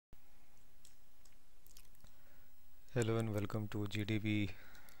Hello and welcome to GDB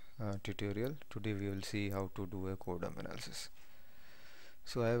tutorial. Today we will see how to do a core dump analysis.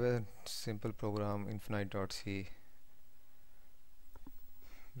 So I have a simple program infinite.c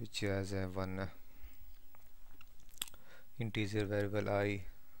which has a one integer variable I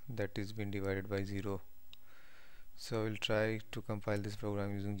that is been divided by 0. So I will try to compile this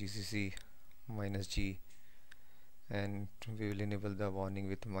program using gcc -g, and we will enable the warning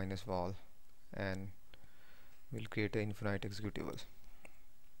with -val, and we'll create an infinite executable.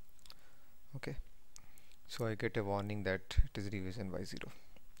 Okay, so I get a warning that it is revision by 0.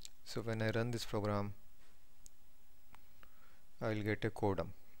 So when I run this program, I will get a core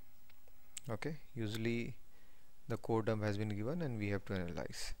dump. Okay, usually the core dump has been given and we have to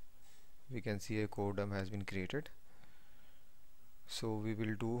analyze. We can see a core dump has been created. So we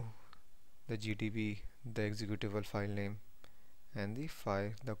will do the GDB, the executable file name, and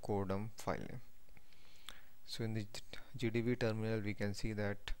the core dump file name. So in the GDB terminal we can see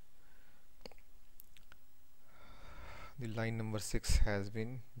that the line number 6 has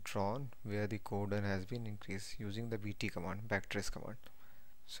been drawn where the core dump has been increased using the bt command, backtrace command.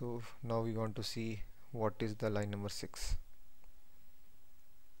 So now we want to see what is the line number 6.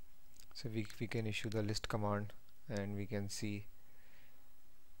 So we can issue the list command and we can see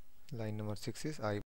line number 6 is I